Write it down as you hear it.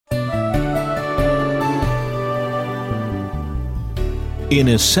In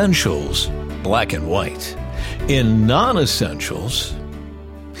essentials, black and white. In non-essentials,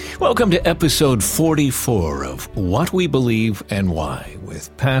 welcome to episode 44 of What We Believe and Why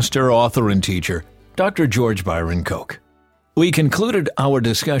with pastor, author, and teacher, Dr. George Byron Koch. We concluded our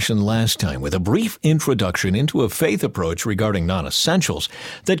discussion last time with a brief introduction into a faith approach regarding non-essentials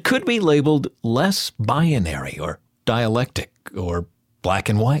that could be labeled less binary or dialectic or black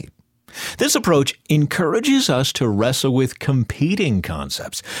and white. This approach encourages us to wrestle with competing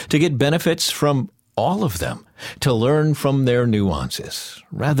concepts, to get benefits from all of them, to learn from their nuances,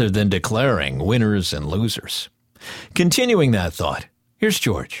 rather than declaring winners and losers. Continuing that thought, here's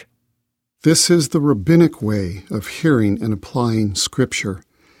George. This is the rabbinic way of hearing and applying Scripture,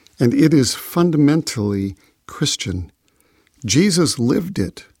 and it is fundamentally Christian. Jesus lived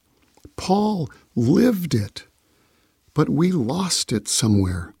it. Paul lived it. But we lost it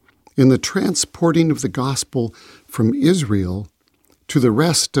somewhere in the transporting of the gospel from Israel to the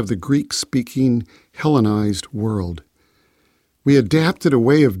rest of the Greek-speaking Hellenized world. We adapted a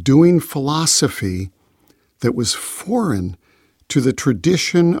way of doing philosophy that was foreign to the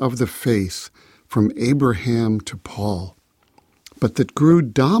tradition of the faith from Abraham to Paul, but that grew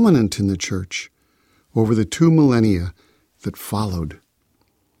dominant in the church over the 2 millennia that followed.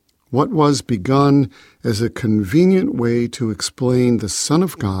 What was begun as a convenient way to explain the Son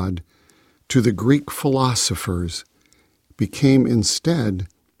of God to the Greek philosophers became instead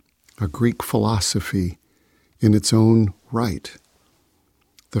a Greek philosophy in its own right.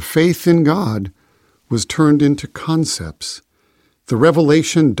 The faith in God was turned into concepts, the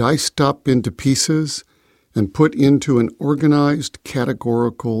revelation diced up into pieces and put into an organized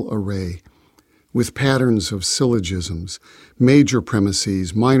categorical array, with patterns of syllogisms, major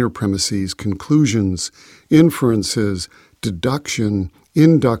premises, minor premises, conclusions, inferences, deduction,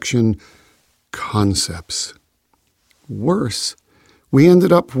 induction, concepts. Worse, we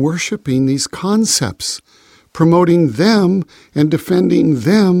ended up worshiping these concepts, promoting them and defending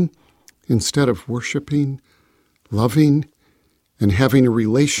them instead of worshiping, loving, and having a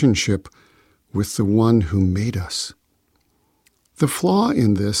relationship with the one who made us. The flaw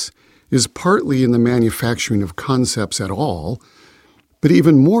in this is partly in the manufacturing of concepts at all, but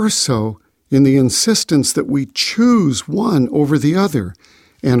even more so in the insistence that we choose one over the other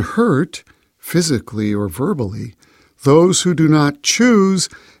and hurt, physically or verbally, those who do not choose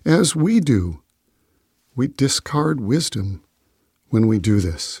as we do. We discard wisdom when we do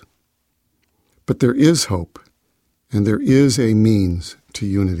this. But there is hope, and there is a means to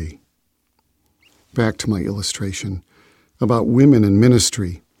unity. Back to my illustration about women in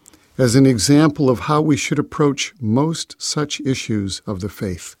ministry as an example of how we should approach most such issues of the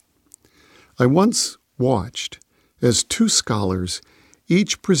faith. I once watched as 2 scholars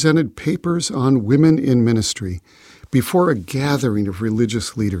each presented papers on women in ministry before a gathering of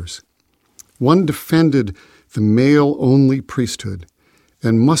religious leaders. One defended the male-only priesthood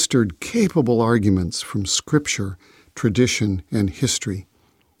and mustered capable arguments from Scripture, tradition, and history.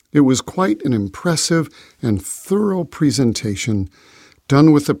 It was quite an impressive and thorough presentation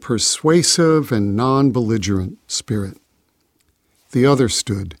done with a persuasive and non-belligerent spirit. The other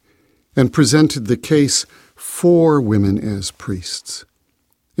stood and presented the case for women as priests.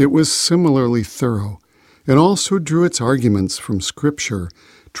 It was similarly thorough and also drew its arguments from Scripture,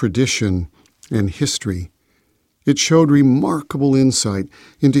 tradition, and history. It showed remarkable insight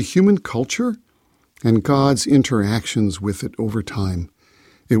into human culture and God's interactions with it over time.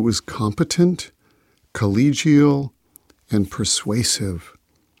 It was competent, collegial, and persuasive.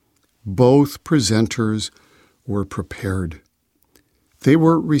 Both presenters were prepared. They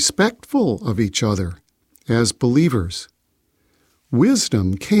were respectful of each other as believers.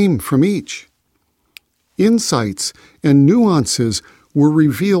 Wisdom came from each. Insights and nuances were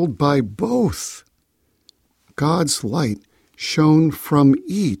revealed by both. God's light shone from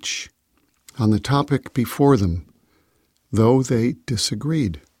each on the topic before them, though they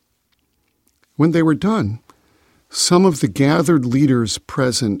disagreed. When they were done, some of the gathered leaders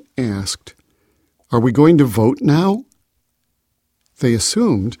present asked, "Are we going to vote now?" They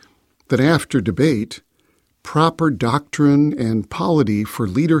assumed that after debate, proper doctrine and polity for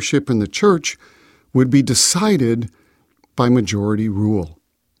leadership in the church would be decided by majority rule.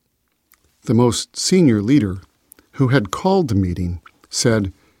 The most senior leader, who had called the meeting,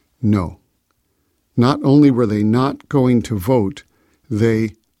 said no. Not only were they not going to vote,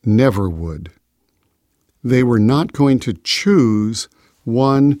 they never would. They were not going to choose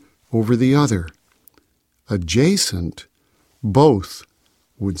one over the other. Adjacent, both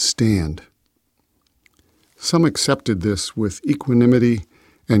would stand. Some accepted this with equanimity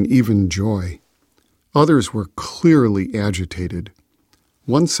and even joy. Others were clearly agitated.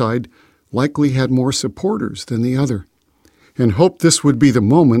 One side likely had more supporters than the other, and hoped this would be the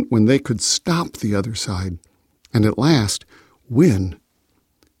moment when they could stop the other side, and at last win.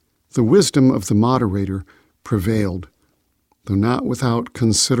 The wisdom of the moderator prevailed, though not without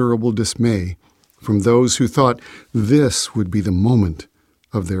considerable dismay from those who thought this would be the moment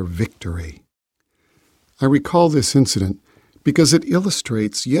of their victory. I recall this incident because it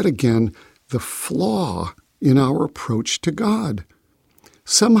illustrates yet again the flaw in our approach to God.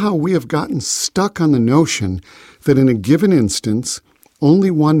 Somehow we have gotten stuck on the notion that in a given instance,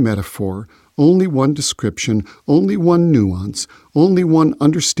 only one metaphor, only one description, only one nuance, only one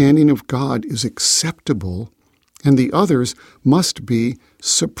understanding of God is acceptable, and the others must be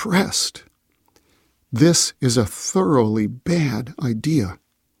suppressed. This is a thoroughly bad idea.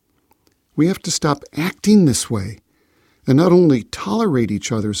 We have to stop acting this way and not only tolerate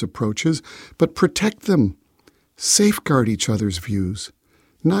each other's approaches, but protect them, safeguard each other's views,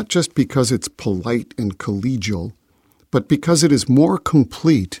 not just because it's polite and collegial, but because it is more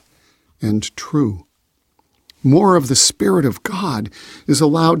complete and true. More of the Spirit of God is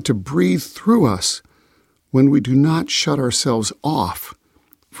allowed to breathe through us when we do not shut ourselves off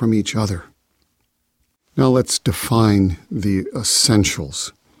from each other. Now let's define the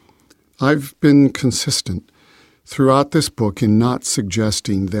essentials. I've been consistent throughout this book in not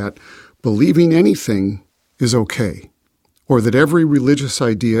suggesting that believing anything is okay, or that every religious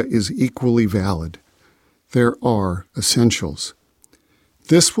idea is equally valid. There are essentials.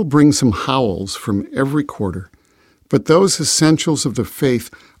 This will bring some howls from every quarter, but those essentials of the faith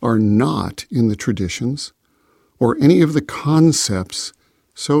are not in the traditions or any of the concepts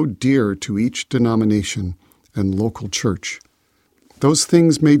so dear to each denomination and local church. Those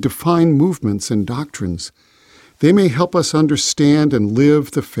things may define movements and doctrines. They may help us understand and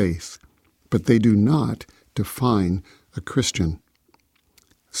live the faith, but they do not define a Christian.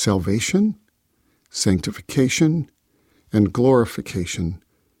 Salvation, sanctification, and glorification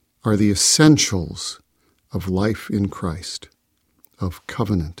are the essentials of life in Christ, of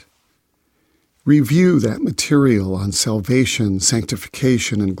covenant. Review that material on salvation,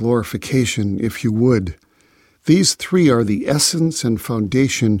 sanctification, and glorification, if you would. These three are the essence and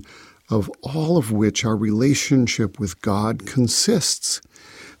foundation of all of which our relationship with God consists.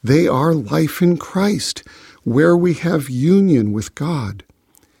 They are life in Christ, where we have union with God.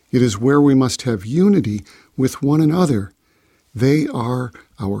 It is where we must have unity with one another. They are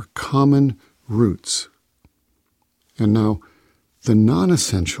our common roots. And now, the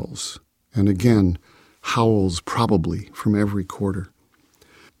non-essentials, and again, howls probably from every quarter.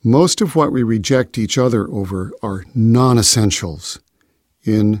 Most of what we reject each other over are non-essentials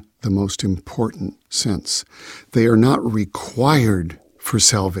in the most important sense. They are not required for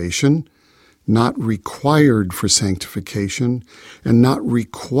salvation, not required for sanctification, and not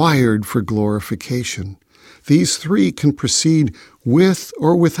required for glorification. These three can proceed with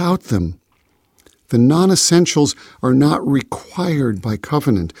or without them. The non-essentials are not required by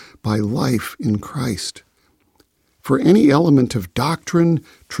covenant, by life in Christ. For any element of doctrine,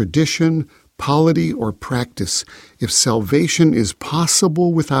 tradition, polity, or practice, if salvation is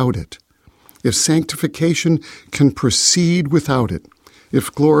possible without it, if sanctification can proceed without it,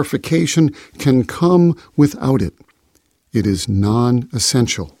 if glorification can come without it, it is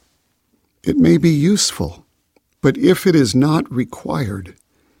non-essential. It may be useful, but if it is not required,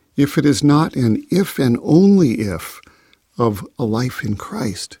 if it is not an if and only if of a life in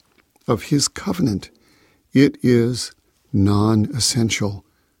Christ, of His covenant, it is non-essential.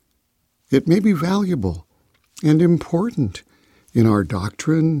 It may be valuable and important in our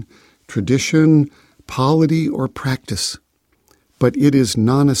doctrine, tradition, polity, or practice, but it is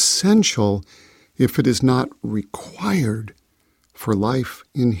non-essential if it is not required for life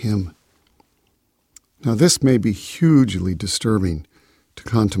in Him. Now, this may be hugely disturbing to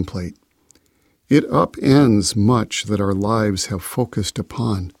contemplate. It upends much that our lives have focused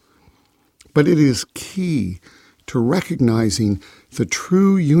upon, but it is key to recognizing the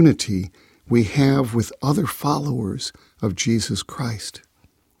true unity we have with other followers of Jesus Christ.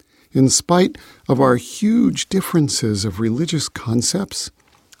 In spite of our huge differences of religious concepts,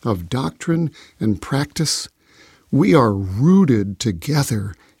 of doctrine and practice, we are rooted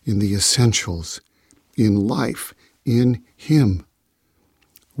together in the essentials, in life, in Him.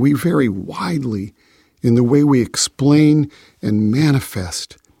 We vary widely in the way we explain and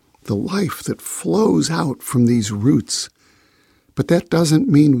manifest the life that flows out from these roots. But that doesn't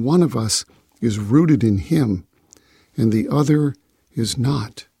mean one of us is rooted in Him and the other is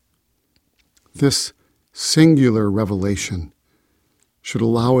not. This singular revelation should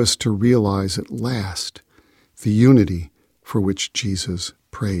allow us to realize at last the unity for which Jesus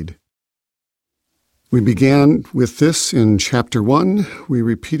prayed. We began with this in chapter 1. We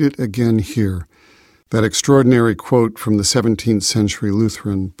repeat it again here. That extraordinary quote from the 17th century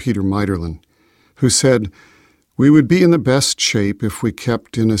Lutheran Peter Meiterlen, who said, "We would be in the best shape if we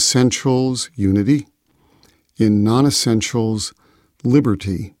kept in essentials unity, in non-essentials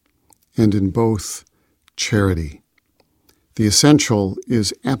liberty, and in both charity." The essential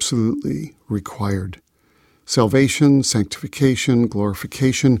is absolutely required. Salvation, sanctification,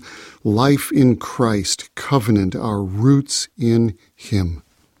 glorification, life in Christ, covenant, our roots in Him.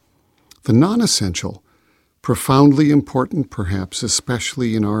 The non-essential, profoundly important perhaps,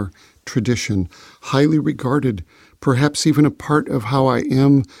 especially in our tradition, highly regarded, perhaps even a part of how I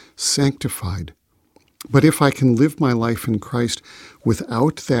am sanctified. But if I can live my life in Christ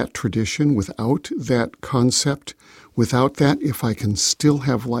without that tradition, without that concept, without that, if I can still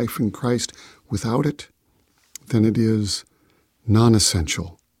have life in Christ without it, then it is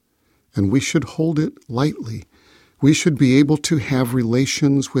non-essential. And we should hold it lightly. We should be able to have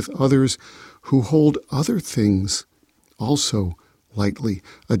relations with others who hold other things also lightly,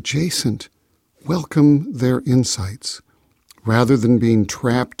 adjacent, welcome their insights, rather than being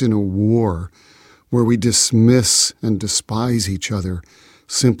trapped in a war where we dismiss and despise each other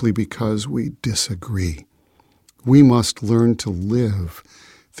simply because we disagree. We must learn to live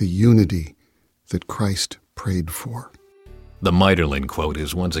the unity that Christ prayed for. The Meiterlen quote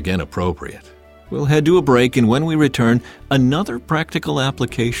is once again appropriate. We'll head to a break, and when we return, another practical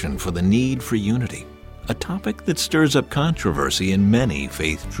application for the need for unity, a topic that stirs up controversy in many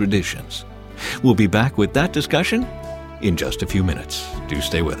faith traditions. We'll be back with that discussion in just a few minutes. Do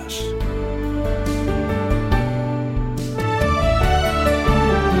stay with us.